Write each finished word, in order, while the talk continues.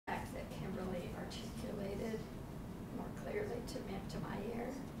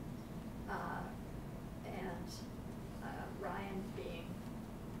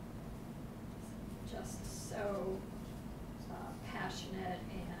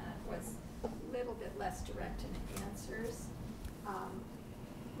little bit less direct in answers,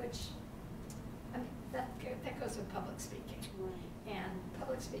 which, I mean, that goes with public speaking. Right. And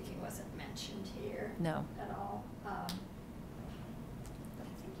public speaking wasn't mentioned here. No. At all. But I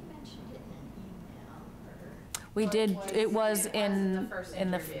think you mentioned it in an email or. We did, it was in in, the first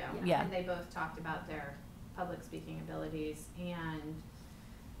in the, interview. yeah. And they both talked about their public speaking abilities and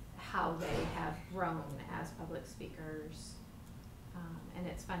how they have grown as public speakers. And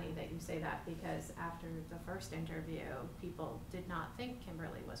it's funny that you say that because after the first interview, people did not think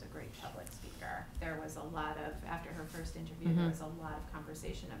Kimberly was a great public speaker. There was a lot of, after her first interview, there was a lot of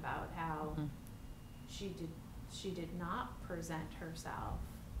conversation about how she did not present herself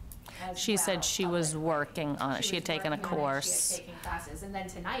as She well said she was publicly. working on it. She had was taken a working on it. course. She had taken classes. And then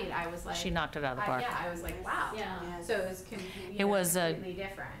tonight I was like. She knocked it out of the park. Yeah, I was like, wow. Yeah. Yes. So it was It was a- completely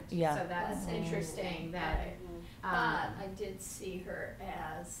different. yeah. So that's interesting that. Right. But I did see her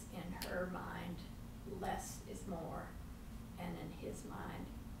as, in her mind, less is more, and in his mind,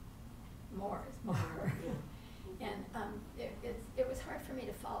 more is more. And it was hard for me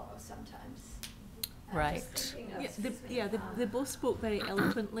to follow sometimes. Right. Just thinking of They both spoke very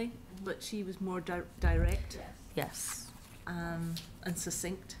eloquently, but she was more direct Yes, Yes. and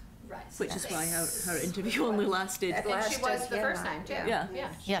succinct, right. which is why her Succinct. interview only lasted. And she was the first time too. Yeah.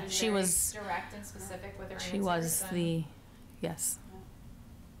 Yeah, she very was- direct and specific with her answers. She was and- the, yes.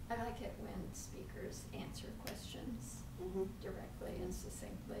 I like it when speakers answer questions directly and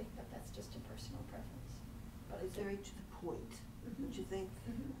succinctly, but that's just a personal preference. But It's very to the point, don't you think?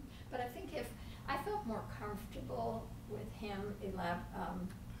 But I think if, I felt more comfortable with him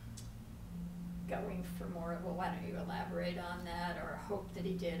going for more, well, why don't you elaborate on that, or hope that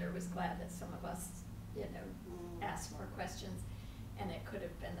he did, or was glad that some of us, asked more questions. And it could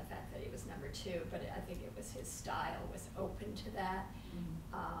have been the fact that he was number 2, but I think it was his style was open to that.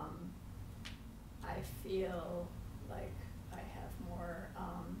 I feel like I have more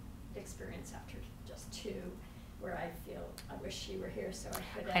experience after just 2, where I feel I wish she were here so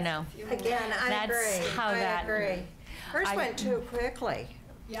I could ask I know. a few more. Again, I That's agree. how I that- agree. Hers I- went too quickly.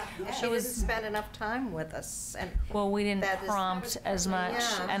 Yeah. She didn't spend enough time with us, and Well, we didn't That is- prompt as much,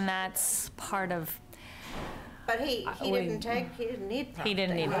 Yeah. and that's part of, but he we- didn't need prompting. He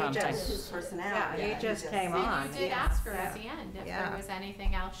didn't need prompting. just- His personality. Yeah, he just came And on. you did ask her at the end if Yeah. there was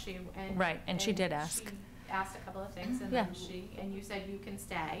anything else she, and. Right, and she did ask. She asked a couple of things and Yeah. then and you said you can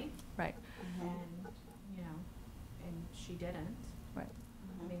stay. right, And, and she didn't. right.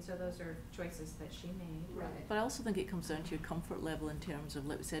 I mean, so those are choices that she made. Right. But I also think it comes down to your comfort level in terms of,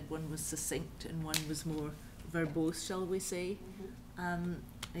 like we said, one was succinct and one was more verbose, shall we say.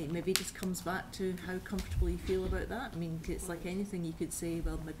 It maybe just comes back to how comfortable you feel about that. I mean, it's like anything you could say,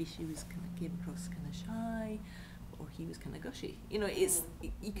 well, maybe she was came across kind of shy, or he was kind of gushy. It's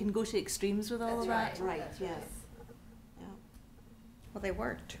you can go to extremes with all of that. Right. Right, yes. Yeah. Well, they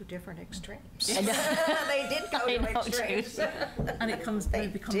were 2 different extremes. I know. They did go I to know, extremes. And it comes They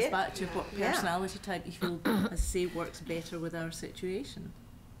maybe comes did. back to what Yeah. personality type you feel, as I say, works better with our situation.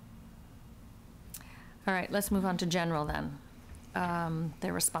 All right, let's move on to general then.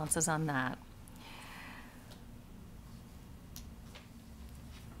 Their responses on that.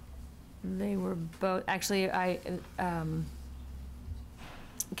 They were both, actually,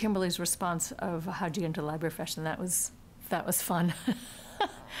 Kimberly's response of how'd you get into the library profession, that was fun.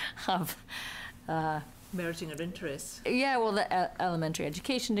 Of, Merging our interests. yeah, well, the elementary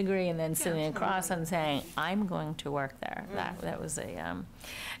education degree, and then sitting across and saying, I'm going to work there. That was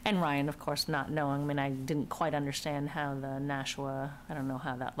and Ryan, of course, not knowing. I mean, I didn't quite understand how the Nashua, I don't know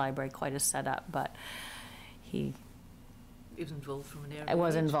how that library quite is set up, but he Was involved from an early I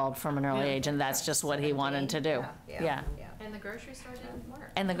was age. involved from an early Yeah. age, and that's just what he wanted to do. Yeah. And the grocery store didn't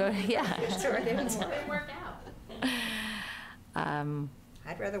work. And yeah. Sure didn't It work. didn't work out.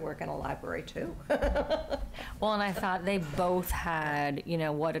 I'd rather work in a library too. Well, and I thought they both had,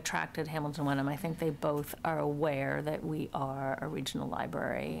 what attracted Hamilton Wenham. I think they both are aware that we are a regional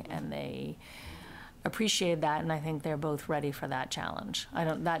library, and they appreciate that, and I think they're both ready for that challenge. I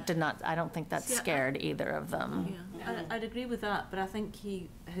don't think that See, scared either of them. Yeah, I'd agree with that, but I think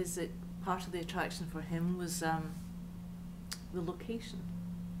part of the attraction for him was the location.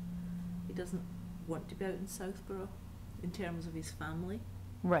 He doesn't want to be out in Southborough in terms of his family.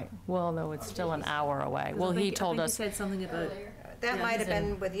 Right. Well, though it's still an hour away. Well, he told I us. think he said something about. Earlier. That Yeah, might have he's in-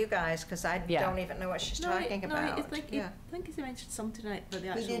 been with you guys, because I Yeah. don't even know what she's talking about. I think Yeah. he mentioned something about the He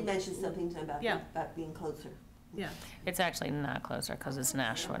actual. did mention something about, Yeah. about being closer. Yeah. It's actually not closer because it's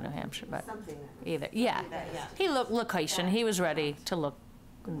Nashua, New Hampshire, but Something. either. Yeah. Yeah. He looked location. He was ready to look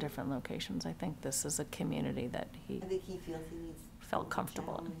in different locations. I think this is a community that he I think he feels he needs. felt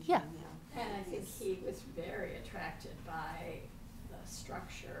comfortable in. challenge Yeah. and, And I think he was very attracted by the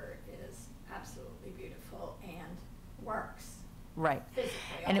structure is absolutely beautiful and works Right. physically.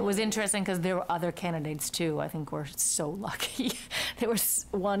 And it was all interesting because there were other candidates too. I think we're so lucky. There was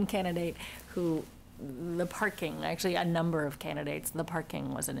one candidate who, the parking, actually a number of candidates, the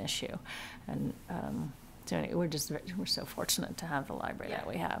parking was an issue. And so we're so fortunate to have the library that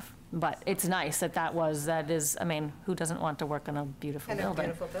we have. But it's nice that is, I mean, who doesn't want to work in a beautiful And a building?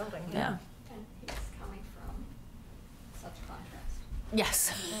 beautiful building, Yeah. yeah. And he's coming from such contrast.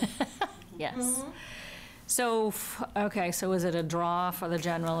 Yes. Yes. So, okay, so is it a draw for the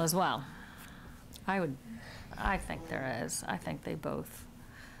general as well? I think there is. I think they both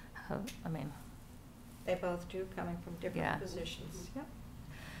have, I mean, They both do, coming from Yeah. different positions, yep.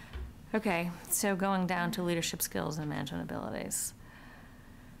 okay, so going down to leadership skills and management abilities.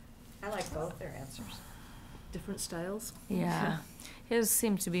 I like both their answers. Different styles. Yeah. His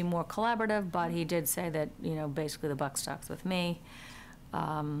seemed to be more collaborative, but he did say that, you know, basically the buck stops with me,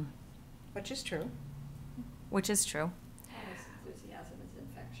 Which is true. which is true. And his enthusiasm is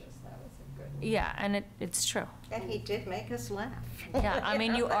infectious. That was a good. Yeah, and it's true. And he did make us laugh. Yeah, I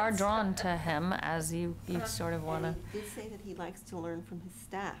mean, you are That's- drawn to him as you sort of want to. And he did say that he likes to learn from his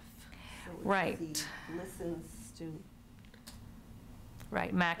staff. So as Right. He listens to,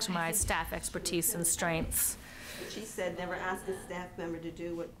 Right, maximize staff expertise and strengths. she said, never ask a staff member to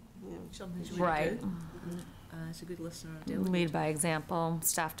do what, you know. Something really Right. good. It's a good listener. Delegate. Lead by example,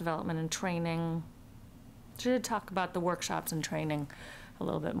 staff development and training. She did talk about the workshops and training a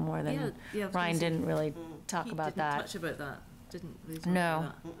little bit more Yeah, than, yeah, I was gonna Ryan say, didn't really talk he about didn't that. touch about that. Didn't really talk No,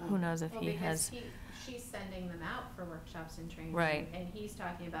 about that. who knows if Well, he because has, she's sending them out for workshops and training. Right. And he's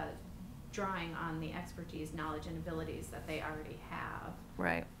talking about drawing on the expertise, knowledge, and abilities that they already have.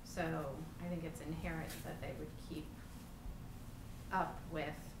 right, So I think it's inherent that they would keep up with,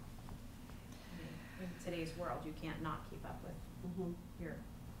 I mean, in today's world, you can't not keep up with Mhm. your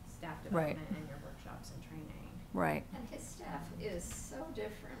staff Right. development and your workshops and training. right. And his staff is so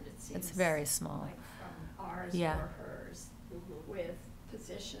different, it seems. It's very small. Like from ours Yeah. or hers, Mhm. with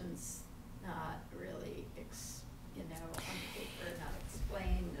positions not really, on paper, not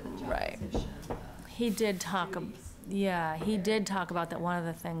explained, the Right. job position, He did talk, duties. yeah, he did talk about that. One of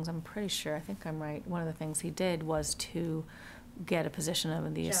the things, I'm pretty sure, I think I'm right, one of the things he did was to get a position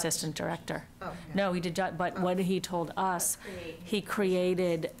of the Job assistant description. director. Oh, No, he did, but what he told us, he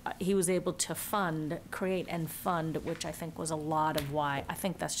created, he was able to create and fund, which I think was a lot of why, I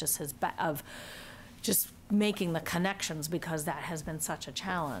think that's just of just making the connections, because that has been such a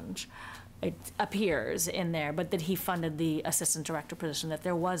challenge. It appears in there, but that he funded the assistant director position, that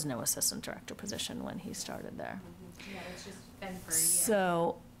there was no assistant director position when he started there. Yeah, it's just been for a year.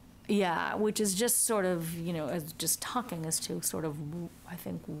 So, yeah, which is just sort of, you know, as just talking as to sort of, I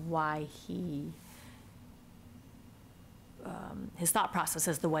think, why he, his thought process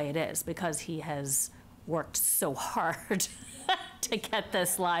is the way it is, because he has worked so hard to get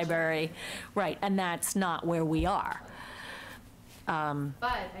this library, right, and that's not where we are.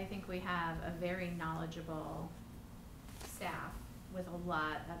 But I think we have a very knowledgeable staff with a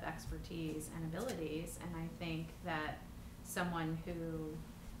lot of expertise and abilities, and I think that someone who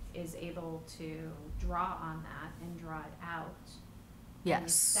is able to draw on that and draw it out and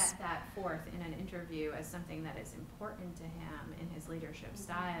Yes. set that forth in an interview as something that is important to him in his leadership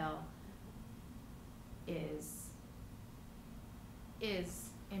style is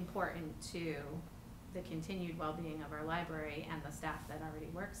important to the continued well-being of our library and the staff that already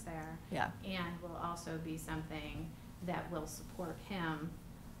works there. Yeah. And will also be something that will support him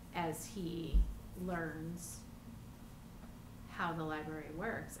as he learns how the library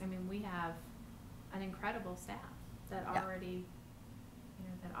works. I mean, we have an incredible staff that Yeah. already,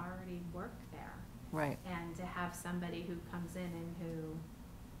 that already work there. Right. And to have somebody who comes in and who,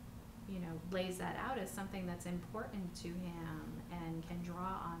 lays that out as something that's important to him and can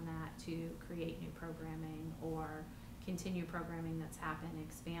draw on that to create new programming or continue programming that's happened,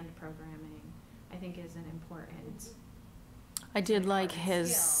 expand programming, I think is an important. I did like important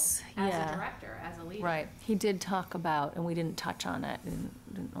his, skill yeah. As a director, as a leader. Right. He did talk about, and we didn't touch on it,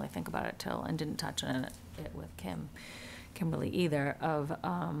 didn't really think about it and didn't touch on it with Kimberly either, of,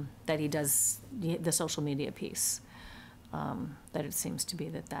 that he does the social media piece. That it seems to be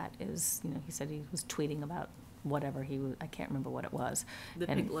that is, he said he was tweeting about whatever I can't remember what it was. The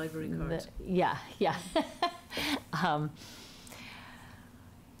And pink library cards. Yeah.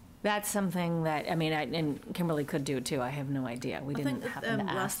 That's something that, and Kimberly could do too, I have no idea. We I didn't think happen to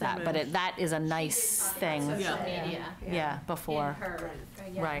last ask that, time but around- that is a nice thing. Social Yeah. media. Yeah, before. In her,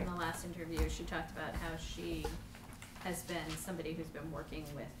 Right. in the last interview, she talked about how she has been somebody who's been working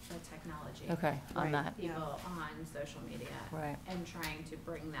with the technology. Okay, on Right. that, People on social media. Right. And trying to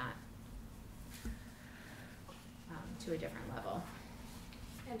bring that to a different level.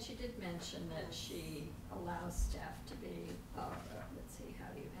 And she did mention that she allows staff to be, let's see,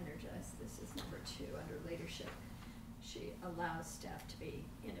 how do you energize, this is number 2 under leadership. She allows staff to be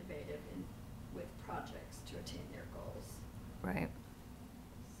innovative with projects to attain their goals. right,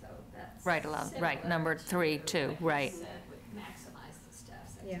 So that's. Right, right, similar number to 3 too, what you right. said with maximize the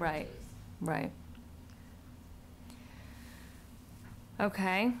staff's Yeah. Right. expertise. right.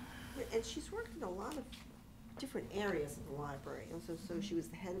 Okay, And she's worked in a lot of different areas of the library. And so she was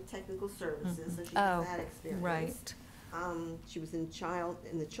the head of technical services, so she Oh, has that experience. right, She was in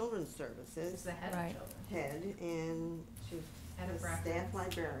the children's Is services, the head Right. of children. head, and she was Head of a staff records.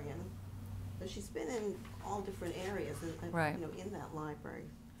 librarian. So she's been in all different areas, and, Right. in that library.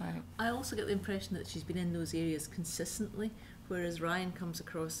 right, I also get the impression that she's been in those areas consistently, whereas Ryan comes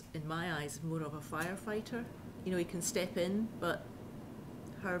across, in my eyes, more of a firefighter. You know, he can step in, but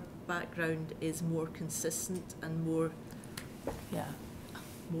her background is more consistent and more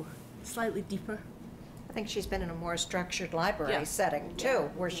slightly deeper. I think she's been in a more structured Yeah. library setting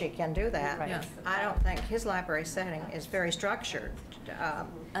too, where she can do that. Right. Yeah. I don't think his library setting is very structured.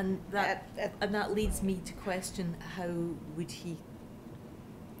 And that At- that leads me to question, how would he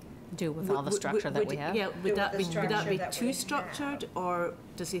do with all the structure that we have. Yeah, Do with would that the be structure that too we structured, or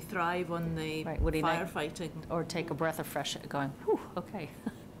does he thrive on the Right, would he like- firefighting? Or take a breath of fresh air going, whew, okay,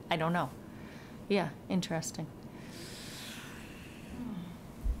 I don't know. Yeah, interesting.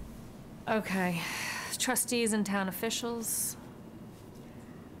 Okay, trustees and town officials,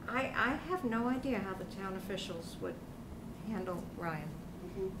 I have no idea how the town officials would handle Ryan.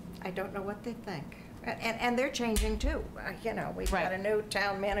 I don't know what they think. And they're changing too. We've got Right. a new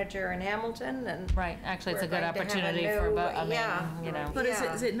town manager in Hamilton and. right, actually, it's a We're good going to have a opportunity for, new- I yeah. mean, you know. But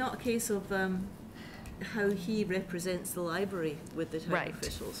Yeah. is it not a case of how he represents the library with the town Right.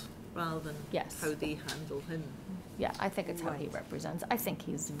 officials, rather than Yes. how they handle him? Yeah, I think it's how he represents. I think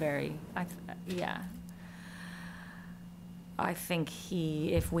he's very, yeah. I think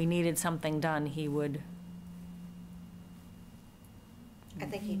if we needed something done, he would, I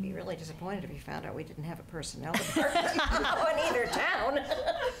think he'd be really disappointed if he found out we didn't have a personnel department in either town.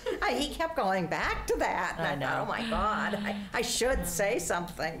 He kept going back to that. I And I thought, know. oh my God, I should say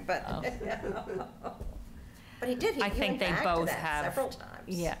something, but. Oh. But he did, he I went think they back to both that have. several times.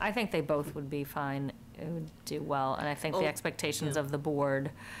 Yeah, I think they both would be fine, it would do well, and I think the Oh, expectations yeah. of the board,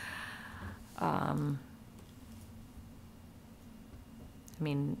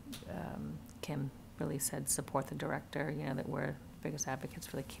 Kim really said, support the director, that we're biggest advocates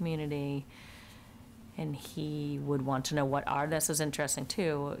for the community. And he would want to know this is interesting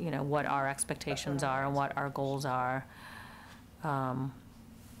too, what our expectations are and what our goals are.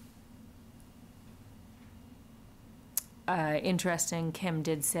 Interesting, Kim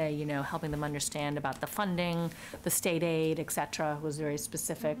did say, helping them understand about the funding, the state aid, et cetera, was very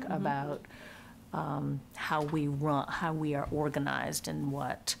specific about how we run, how we are organized and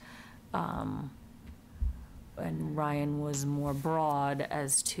what, and Ryan was more broad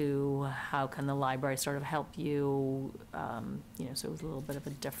as to how can the library sort of help you, so it was a little bit of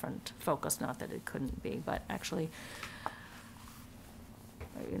a different focus, not that it couldn't be, but actually,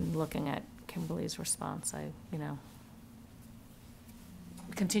 in looking at Kimberly's response,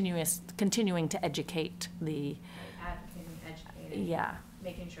 continuing to educate the, Advocating, educating. yeah,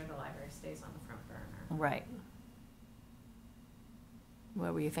 Making sure the library stays on the front burner. right.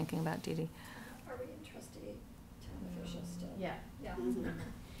 What were you thinking about, Dee Dee? Are we in trustee town officials still? Yeah. Yeah.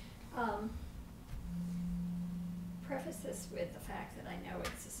 Preface this with the fact that I know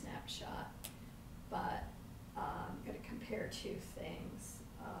it's a snapshot, but I'm gonna compare two things.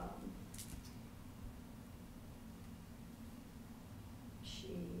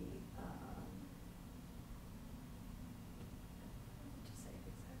 To say it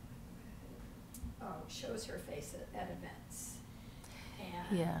exactly. Oh, shows her face at events.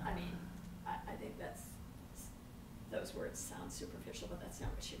 And, Yeah. I mean, I think those words sound superficial, but that's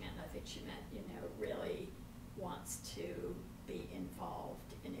not what she meant. I think she meant, really wants to be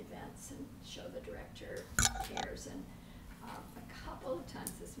involved in events and show the director cares. And a couple of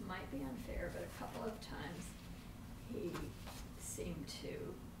times, this might be unfair, but a couple of times he seemed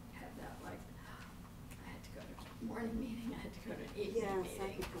to have that, like, I had to go to a morning meeting, I had to go to an evening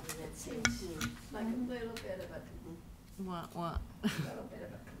meeting. It seemed like a little bit of a What? little bit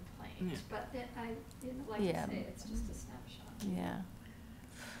of a complaint, Yeah. but like Yeah. I say, it's just a snapshot. Yeah.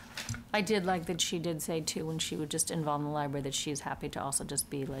 I did like that she did say too, when she would just involve in the library, that she's happy to also just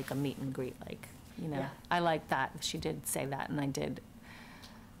be like a meet and greet, like, you know, Yeah. I like that. She did say that, and I did.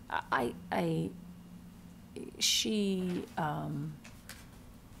 She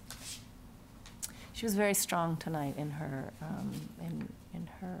was very strong tonight in her, in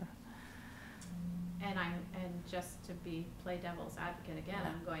her. And just to play devil's advocate again,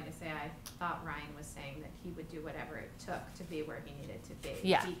 I'm going to say I thought Ryan was saying that he would do whatever it took to be where he needed to be.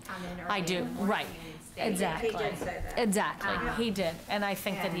 Yeah, He'd come in I early do, in the morning right, and stay. exactly. He did say that. Exactly, Um, he did, and I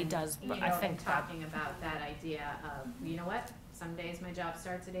think that he And, does, you I know, think and that, talking about that idea of, you know what, some days my job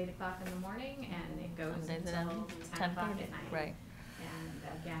starts at 8 o'clock in the morning and it goes Some days until at 10 o'clock 10:30, at night. right.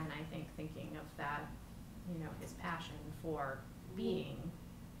 And again, I think thinking of that, you know, his passion for being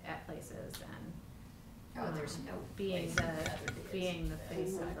at places and Oh, there's no being place in other days. being the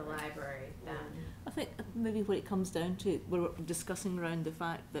face of the library, then I think maybe what it comes down to, we're discussing around the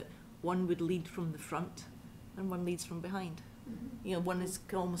fact that one would lead from the front and one leads from behind. Mhm. You know, one is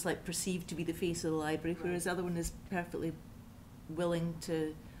almost like perceived to be the face of the library, whereas the other one is perfectly willing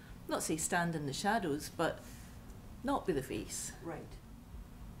to, not say stand in the shadows, but not be the face Right.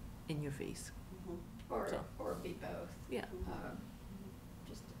 in your face. Or, So. or be both. Yeah.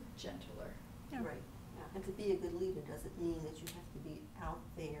 Just gentler. Yeah. Right. And to be a good leader doesn't mean that you have to be out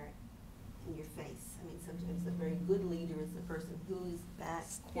there in your face. I mean, sometimes a very good leader is the person who's back,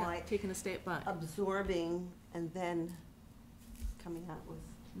 Yeah, quiet, taking a step back. absorbing, and then coming out with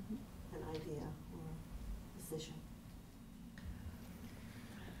Mhm. an idea or a decision.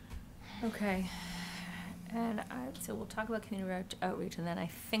 Okay. And so we'll talk about community outreach, and then I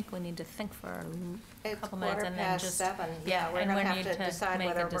think we need to think for a It's couple minutes, and then 7:15. just. Yeah, we're and gonna we have need to decide make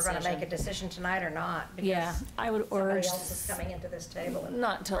a whether we're gonna make a decision. decision tonight or not. Yeah, because I would somebody urge. else is coming into this table and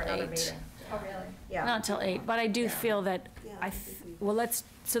Not till for another 8. meeting. Oh, really? Yeah. Not till 8, but I do Yeah. feel that, Yeah, I, I think we- well,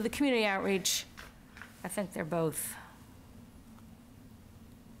 so the community outreach, I think they're both,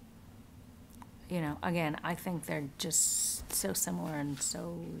 you know, again, I think they're just so similar and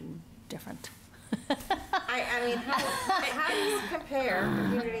so different. I mean, how do you compare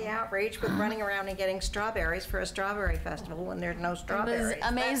community outreach with running around and getting strawberries for a strawberry festival when there's no strawberries?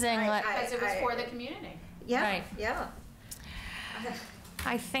 amazing what- because it was for the community. Yeah, Right. yeah.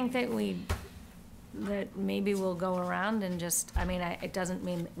 I think that that maybe we'll go around and just, I mean, it doesn't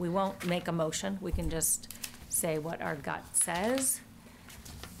mean, we won't make a motion, we can just say what our gut says.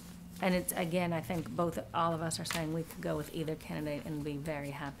 And it's, again, I think all of us are saying we could go with either candidate and be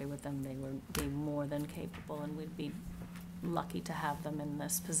very happy with them. They would be more than capable, and we'd be lucky to have them in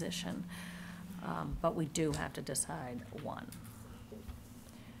this position. But we do have to decide one.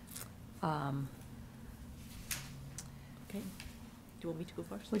 Okay. Do you want me to go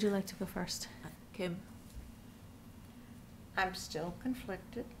first? Would you like to go first? Kim? I'm still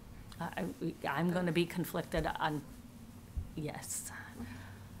conflicted. I'm going to be conflicted on, yes.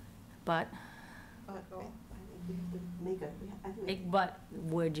 But, But I think we have to make a, I think. but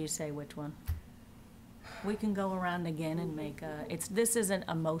would you say which one? We can go around again and make this isn't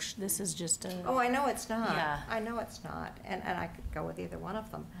a motion, this is just a. Oh, I know it's not. Yeah. I know it's not, and I could go with either one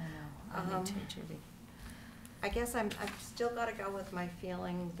of them. I know, I need to, Um, Judy. I guess I've still gotta go with my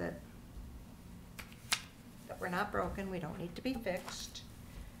feeling that we're not broken, we don't need to be fixed.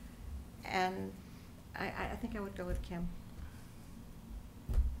 And I think I would go with Kim.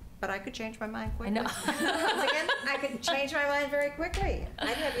 But I could change my mind I quickly. know. Once again, I could change my mind very quickly. I'd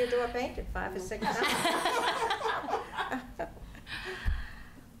have your door painted 5 or 6 times.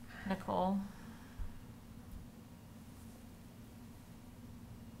 Nicole?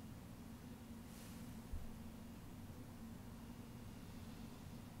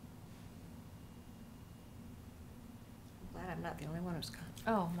 Glad I'm not the only one who's gone.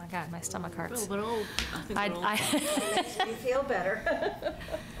 Oh, my God, my stomach hurts. Well, we're all, I think we're all. It makes me feel better.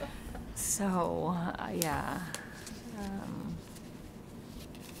 So, yeah.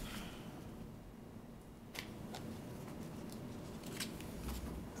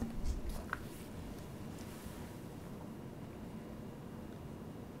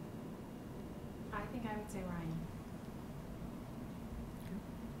 I think I would say Ryan.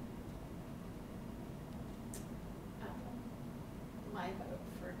 My vote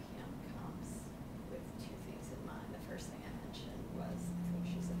for Kim comes with 2 things in mind. The first thing I mentioned was I think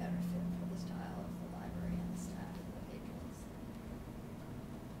she's a better fit for the style of the library and the staff and the patrons.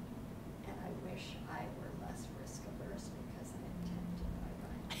 And I wish I were less risk averse because I am tempted by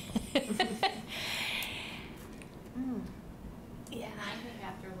Ryan. Yeah. And I think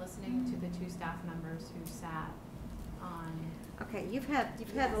after listening to the 2 staff members who sat on. Okay, you've had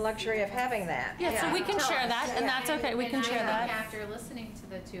the luxury of having that. Yeah, so we can Tell share us. that, and Yeah. that's okay, we can And share I that. think after listening to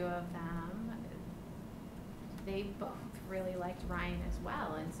the 2 of them, they both really liked Ryan as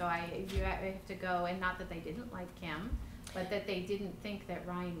well, and so you have to go, and not that they didn't like him, but that they didn't think that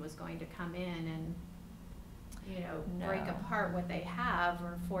Ryan was going to come in and, you know, break No. apart what they have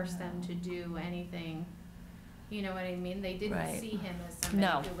or force them to do anything. You know what I mean? They didn't Right. see him as somebody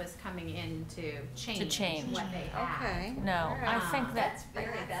No. who was coming in to change, change. what they had. Okay. No, I think that, That's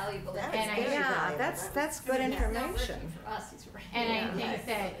very valuable. That's And I- very Yeah, valuable. that's good He's not information. working for us, he's working. And I for think us.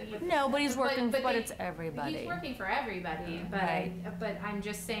 that. no, but he's working, but they- it's everybody. He's working for everybody, but Right. but I'm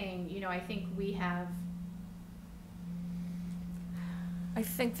just saying, you know, I think we have. I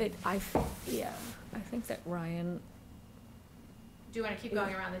think that I think that Ryan, Do you want to keep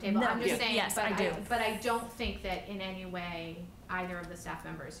going around the table? No, I'm just yeah. saying, Yes, but I do. But I don't think that in any way either of the staff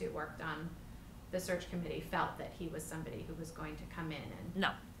members who worked on the search committee felt that he was somebody who was going to come in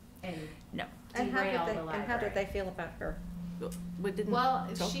no, and no. And how derail did the they, library. and how did they feel about her? We didn't Well,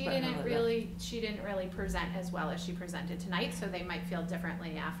 talk she about none didn't of that. really present as well as she presented tonight, so they might feel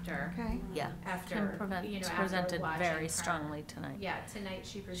differently after. Okay. Yeah. After, Kim you know, after presented watching very her. strongly tonight. Yeah, tonight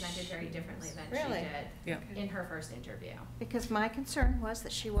she presented very differently than Really? she did Yeah. in her first interview. Because my concern was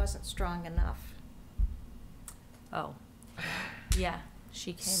that she wasn't strong enough. Oh, yeah,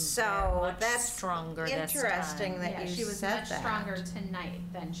 she came very So much that's stronger this time. interesting that Yeah, you she was said much that. stronger tonight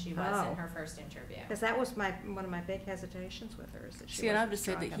than she was Oh. in her first interview. Because that was one of my big hesitations with her, is that she See, and I wasn't would have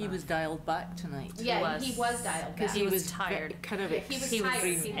said strong that he enough. was dialed back tonight. Yeah, he was dialed back. Because He was ve- tired. Kind of Yeah, he was He was, tired.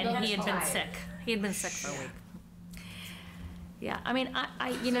 He and looked he had been tired. sick. He had been sick for a week. Yeah, I mean,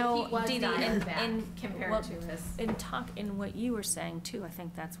 you So know, he was Dee Dee, dialed back in compared what- to his. in what you were saying too, I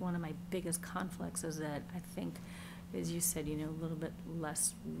think that's one of my biggest conflicts is that I think, as you said, you know, a little bit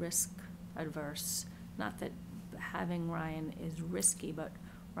less risk adverse. Not that having Ryan is risky, but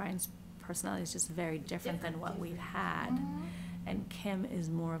Ryan's personality is just very different than what we've had. Mhm. And Kim is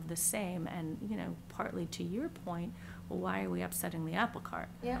more of the same, and, you know, partly to your point, well, why are we upsetting the apple cart?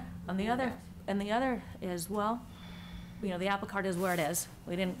 Yeah. On the other, and the other is, well, you know, the apple cart is where it is.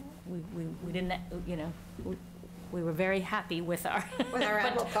 We didn't, you know, we were very happy with our. With our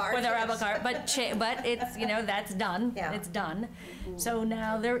apple cart, With our apple yes. cart, but it's, you know, that's done. Yeah. It's done. So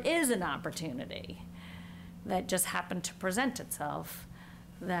now there is an opportunity that just happened to present itself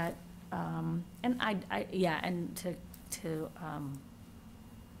that, and and to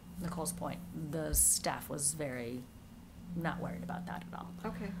Nicole's point, the staff was very not worried about that at all.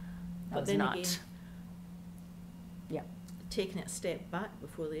 Okay. That But was then not. again- Yeah. Taking it a step back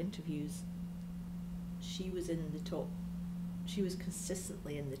before the interviews, she was in the top, she was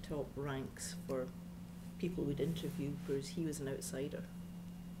consistently in the top ranks for people we'd interview, whereas he was an outsider.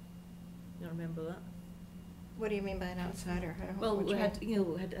 You remember that? What do you mean by an outsider? I don't know Well, what we you had, mean. you know,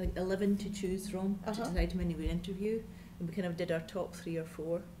 we had like 11 to choose from to Uh-huh. decide how many we'd interview, and we kind of did our top 3 or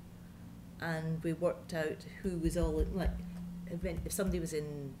 4, and we worked out who was all in, like, if somebody was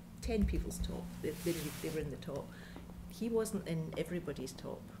in 10 people's top, they were in the top. He wasn't in everybody's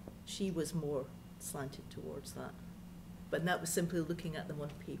top. She was more slanted towards that. But that was simply looking at them on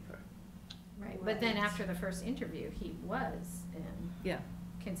paper. Right, but then Right. after the first interview, he was Yeah.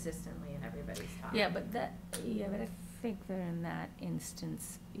 consistently in everybody's top. Yeah, but I think that in that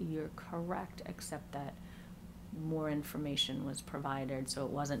instance, you're correct, except that more information was provided, so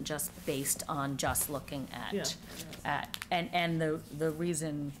it wasn't just based on just looking Yeah. and the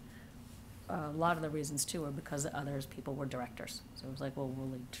reason, a lot of the reasons too are because people were directors. So it was like, well,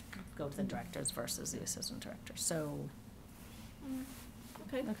 we'll go to the directors versus the assistant directors, so.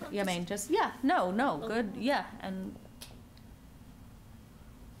 Okay. Yeah, I mean, just, good, yeah, and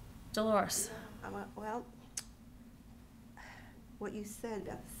Dolores. Well, what you said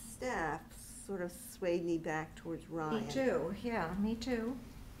about the staff sort of swayed me back towards Ryan. Me too, yeah, me too.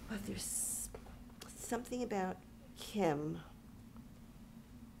 But there's something about Kim.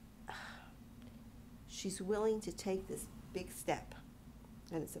 She's willing to take this big step.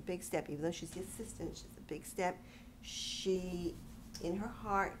 And it's a big step, even though she's the assistant, it's a big step. She, in her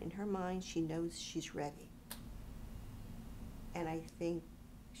heart, in her mind, she knows she's ready. And I think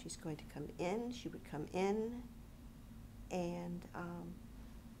she's going to come in, she would come in, and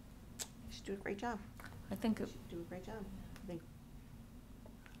she'd do a great job. I think, She'd do a great job.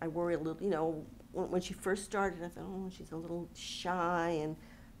 I worry a little, you know, when she first started, I thought, oh, she's a little shy,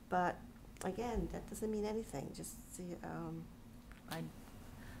 but again, that doesn't mean anything. Just see,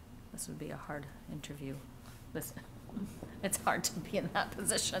 this would be a hard interview. It's hard to be in that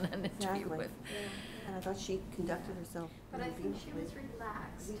position and interview exactly. with. And I thought she conducted herself But I really think she was beautifully.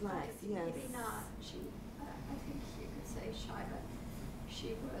 relaxed. Relaxed, Maybe yes. not, I think you could say shy, but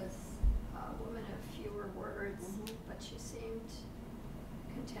she was a woman of fewer words, Mhm. but she seemed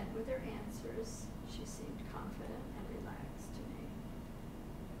content with her answers. She seemed confident and relaxed to me.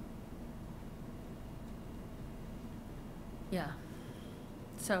 Yeah.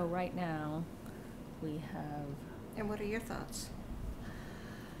 So right now, we have, And what are your thoughts?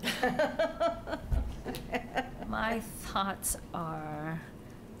 my thoughts are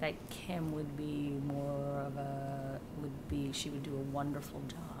that Kim would be more of a, she would do a wonderful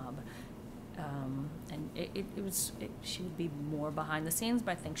job. And she would be more behind the scenes,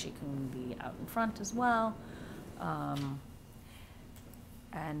 but I think she can be out in front as well.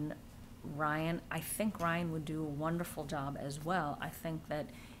 And Ryan, I think Ryan would do a wonderful job as well. I think that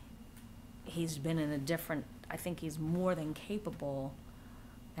he's been in a different, I think he's more than capable,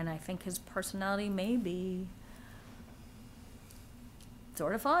 and I think his personality may be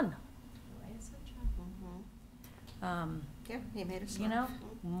sort of fun. Yeah, he made us You know, laugh.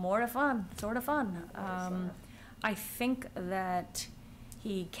 more fun, sort of fun. I think that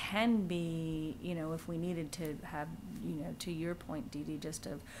he can be, you know, if we needed to have, you know, to your point, Dee Dee, just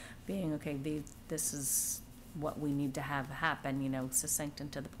of being, okay, this is what we need to have happen, you know, succinct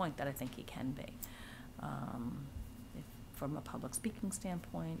and to the point, that I think he can be. From a public speaking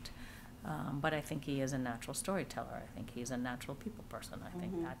standpoint, but I think he is a natural storyteller. I think he's a natural people person. I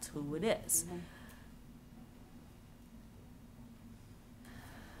think that's who it is.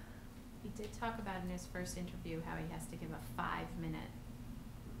 He did talk about in his first interview how he has to give a 5-minute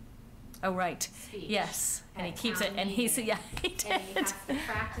Oh, right. speech. Yes, and he at keeps it, town and he's, meeting. yeah, he did. And he has to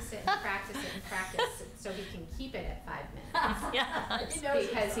practice it and practice it and practice it so he can keep it at 5 minutes. Yes. He knows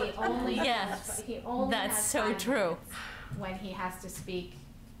Because he himself. only Yes, has, he only that's has so 5 true. minutes when he has to speak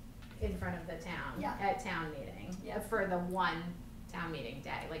in front of the town Yeah. at town meeting Yeah. for the one town meeting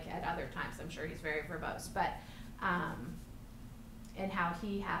day. Like at other times, I'm sure he's very verbose, but and how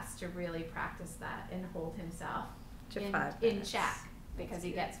he has to really practice that and hold himself To in 5 in minutes. check because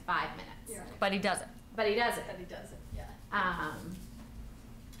he gets 5 minutes. You're right. But he does it. But he does it. But he does it, yeah.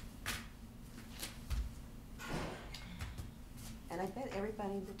 And I bet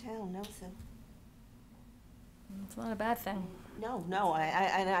everybody in the town knows him. It's not a bad thing. No,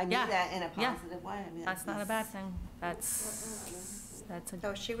 I knew Yeah, that in a yeah. positive way. I mean, That's not a he's- bad thing. That's a.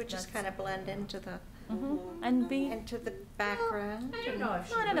 So she would just that's- kind of blend into the, And be, into the background. I don't know if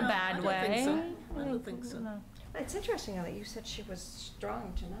she not in a would. bad I don't way. think so. I don't think so. No. It's interesting though that you said she was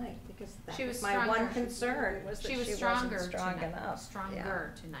strong tonight, because that She was was my stronger. one concern, was that She she was wasn't stronger strong tonight. enough.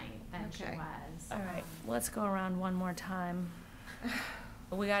 Stronger tonight than she Okay. was. All right, let's go around one more time.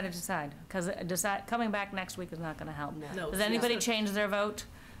 We gotta decide, because coming back next week is not gonna help. No. Does anybody No. change their vote?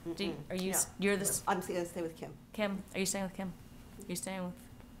 Are you, No. you're the, I'm gonna stay with Kim. Kim, are you staying with Kim? You staying with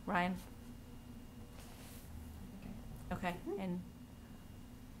Ryan? Okay, and,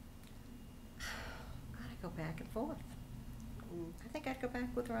 Gotta go back and forth. Mm. I think I'd go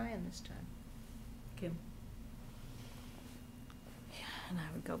back with Ryan this time. Kim, and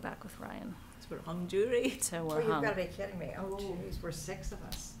I would go back with Ryan. it's for a hung jury. So Oh, we're you've hung. gotta be kidding me. Oh, jeez, we're 6 of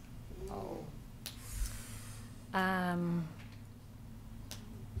us. Oh.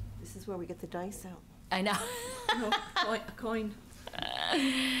 This is where we get the dice out. I know. No, a coin.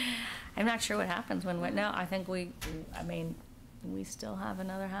 I'm not sure what happens when, no, I think we still have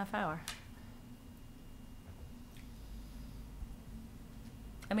another half hour.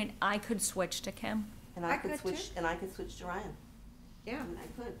 I mean, I could switch to Kim. And I I could could switch, too. and I could switch to Ryan. Yeah. I mean,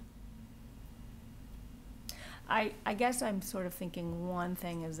 I could. I guess I'm sort of thinking one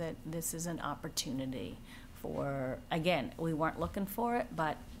thing is that this is an opportunity for, again, we weren't looking for it,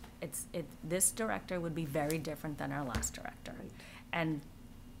 but this director would be very different than our last director. Right.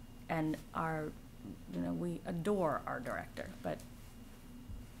 And our, we adore our director, but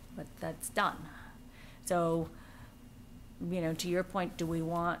that's done. So, to your point, do we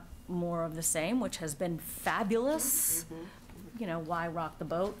want more of the same, which has been fabulous? Why rock the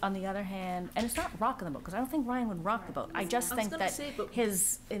boat? On the other hand, and it's not rocking the boat, because I don't think Ryan would rock the boat. I just I was think gonna that say, but-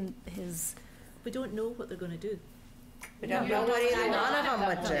 his We don't know what they're gonna do. We don't No, know what either no, one of no, them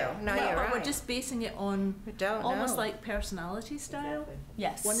would no, do. no. No, you're But right. we're just basing it on We don't almost know. like personality style.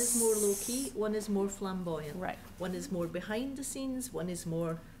 yes. One is more low key, one is more flamboyant. Right. One is more behind the scenes, one is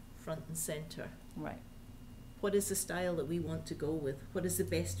more front and center. Right. What is the style that we want to go with? What is the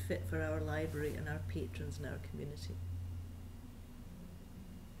best fit for our library and our patrons and our community?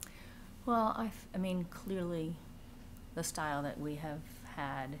 Well, I mean, clearly, the style that we have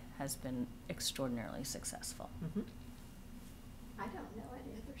had has been extraordinarily successful. Mm-hmm. I don't know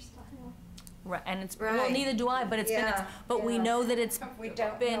any other style. Right, and it's, well, Right. neither do I, but it's been, Yeah, but we yeah. know that it's We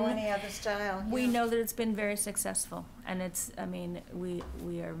don't been, know any other style. we yeah. know that it's been very successful. And it's, I mean, we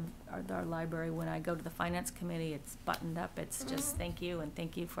are, our library, when I go to the finance committee, it's buttoned up. It's just thank you, and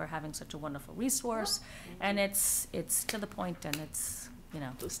thank you for having such a wonderful resource. And it's to the point, and it's, you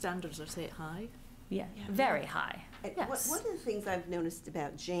know, Those standards are set high. yeah, very high, And yes. one of the things I've noticed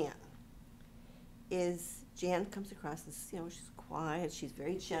about Jan is Jan comes across as, you know, she's quiet, she's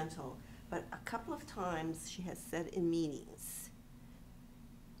very gentle, but a couple of times she has said in meetings,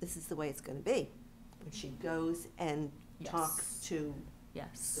 this is the way it's gonna be. When she goes and talks Yes. to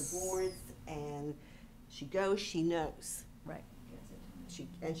Yes. the boards and she goes, she knows. Right, She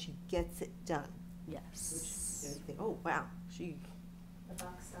gets it done. Which, you know, yes, you think, oh, wow, she, The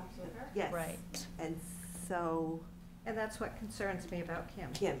buck stops with her. yes. right. And so, And that's what concerns me about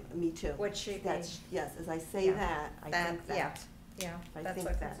Kim. Kim, me too. Would she be? That's, yes, as I say Yeah. that, I think that. Yeah, I that's think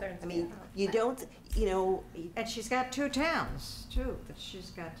what that. concerns I me mean, about. you don't, you know, And she's got 2 towns, too, that she's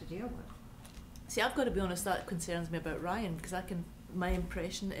got to deal with. See, I've got to be honest, that concerns me about Ryan, because my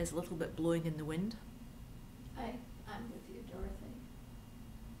impression is a little bit blowing in the wind. I'm with you, Dorothy.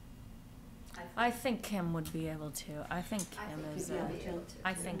 I think Kim would be able to. I think Kim is, you'd be able to,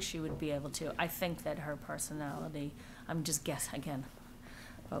 I too. think she would be able to. I think that her personality, I'm just guessing again.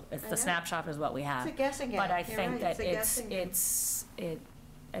 But it's I the know. snapshot is what we have. It's a guessing game. But I You're think right, that it's a guessing game.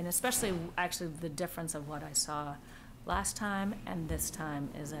 and especially actually the difference of what I saw last time and this time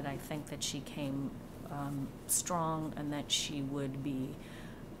is that I think that she came strong and that she would be,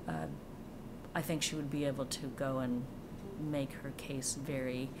 I think she would be able to go and make her case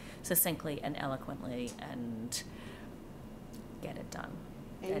very succinctly and eloquently and get it done.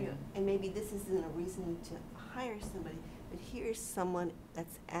 and maybe this isn't a reason to hire somebody, but here's someone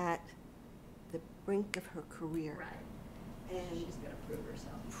that's at the brink of her career. Right. And She's gonna prove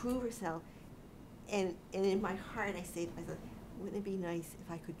herself. prove herself. And in my heart, I say to myself, wouldn't it be nice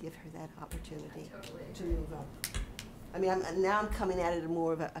if I could give her that opportunity I totally to agree. move up? I mean, now I'm coming at it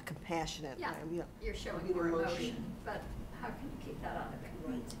more of a compassionate way. Yeah, You know, you're showing with more emotion. emotion, but how can you keep that out of it?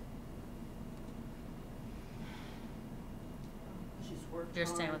 Right. She's worked You're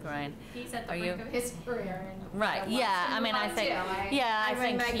staying hard. with Ryan. He's at the Are brink you- of his career and. Right, wants yeah, to I mean, move I on think, too. yeah, I mean,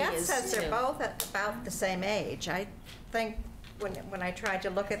 think my he gut is says they're too. both at about the same age. I think when I tried to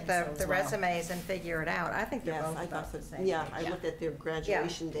look at think so as the well. resumes and figure it out, I think they're Yes, both I about thought the so. same Yeah, age. I looked at their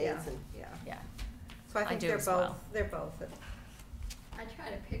graduation dates and. Yeah. Yeah, So I I think do they're as both, well. they're both at I try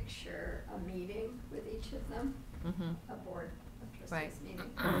to picture a meeting with each of them, mm-hmm, a board of Right. trustees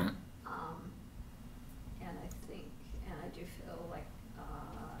meeting. And I think, and I do feel like,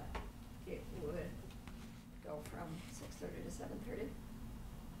 it would go from 6:30 to 7:30,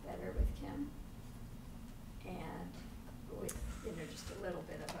 better with Kim. And with, you know, just a little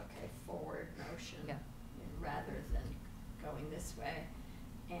bit of, okay, forward motion. Yeah. You know, rather than going this way.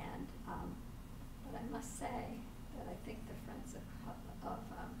 And, but I must say that I think the Friends of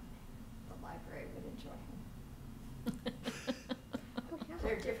the library would enjoy him.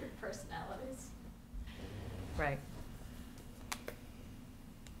 They're different personalities. right.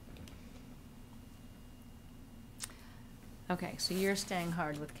 Okay, so you're staying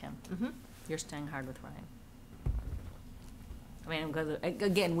hard with Kim. Mm-hmm. You're staying hard with Ryan. I mean, because,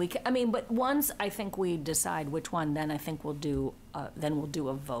 again, but once I think we decide which one, then I think we'll do a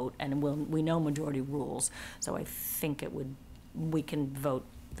vote, and we know majority rules, so I think we can vote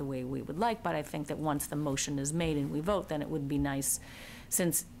the way we would like, but I think that once the motion is made and we vote, then it would be nice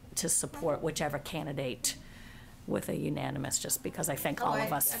to support whichever candidate with a unanimous, just because I think all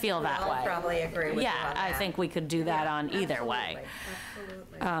of us feel that way. I'll probably agree with you Yeah, on I that. think we could do that Yeah, on either way.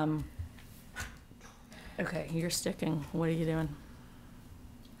 Absolutely. Okay, you're sticking, what are you doing?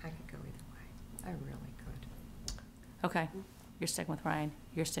 I could go either way. I really could. Okay, you're sticking with Ryan,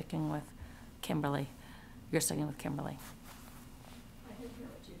 you're sticking with Kimberly, you're sticking with Kimberly. I didn't hear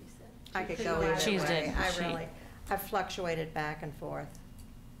what Judy said. I could She go did. either She's way. did. I've fluctuated back and forth.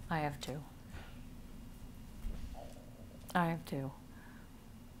 I have two. I have two.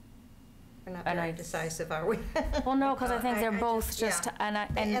 We're not And very I- decisive, are we? Well, no, because I think they're both just, just, yeah.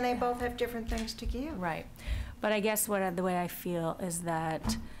 And they both have different things to give. right. But I guess the way I feel is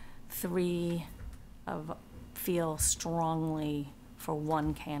that three feel strongly for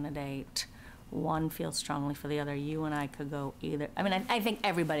one candidate, one feels strongly for the other. You and I could go either. I mean, I think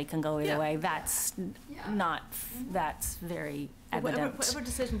everybody can go either Yeah. way. That's Yeah. that's very evident. Whatever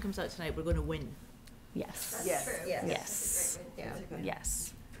decision comes out tonight, we're going to win. Yes. That's Yes, true. yes. Yes. That's a great way to Yeah. do it.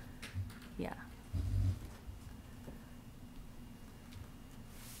 Yes. Yeah.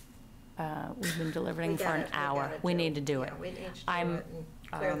 We've been delivering We for gotta- an we hour. gotta We do need to do it. Yeah, we need to do I'm it and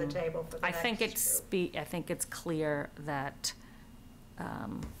Clear the table for the I think next group. I think it's clear that,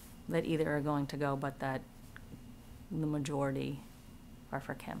 that either are going to go, but that the majority are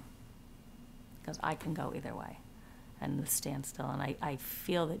for Kim. Because I can go either way, and the standstill, and I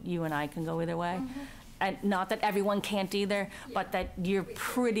feel that you and I can go either way. And not that everyone can't either, but that you're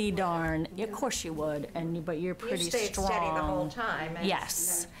pretty darn, of course you would, but you're pretty You strong. stayed steady the whole time. and-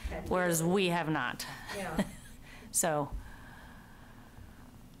 Yes, and- whereas we have not. Yeah. So,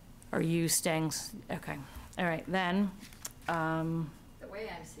 are you staying, okay, all right, then, The way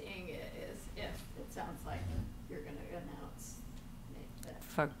I'm seeing it is if it sounds like you're gonna announce that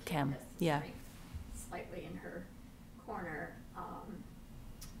for Kim, has the yeah. strength slightly in her corner,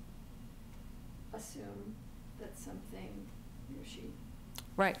 assume that something she.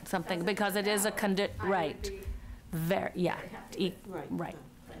 Right, something, doesn't because it work is a out, I would right, be very, yeah, very happy with right,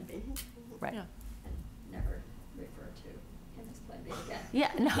 Plan B right. Yeah. and never refer to him as Plan B again.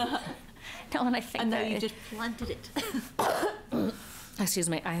 Yeah, no, no, and I think And now that you it- just planted it. excuse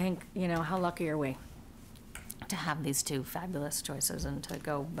me, I think, how lucky are we to have these two fabulous choices and to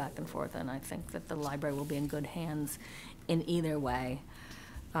go back and forth, and I think that the library will be in good hands in either way.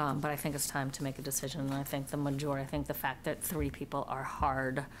 But I think it's time to make a decision, and I think I think the fact that 3 people are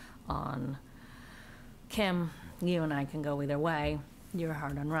hard on Kim, you and I can go either way, you're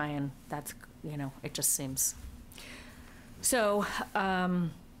hard on Ryan, that's, it just seems. So,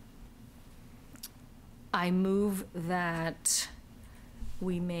 I move that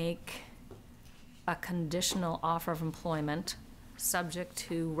we make a conditional offer of employment, subject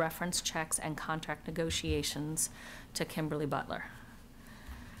to reference checks and contract negotiations, to Kimberly Butler.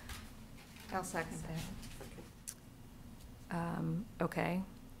 I'll second that. Okay.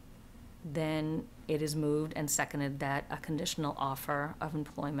 Then it is moved and seconded that a conditional offer of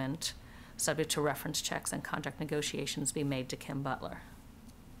employment, subject to reference checks and contract negotiations, be made to Kim Butler.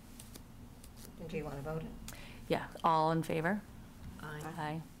 Do you want to vote it? Yeah, all in favor? Aye.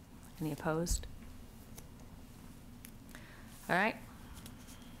 Aye. Any opposed? All right.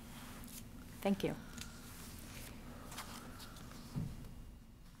 Thank you.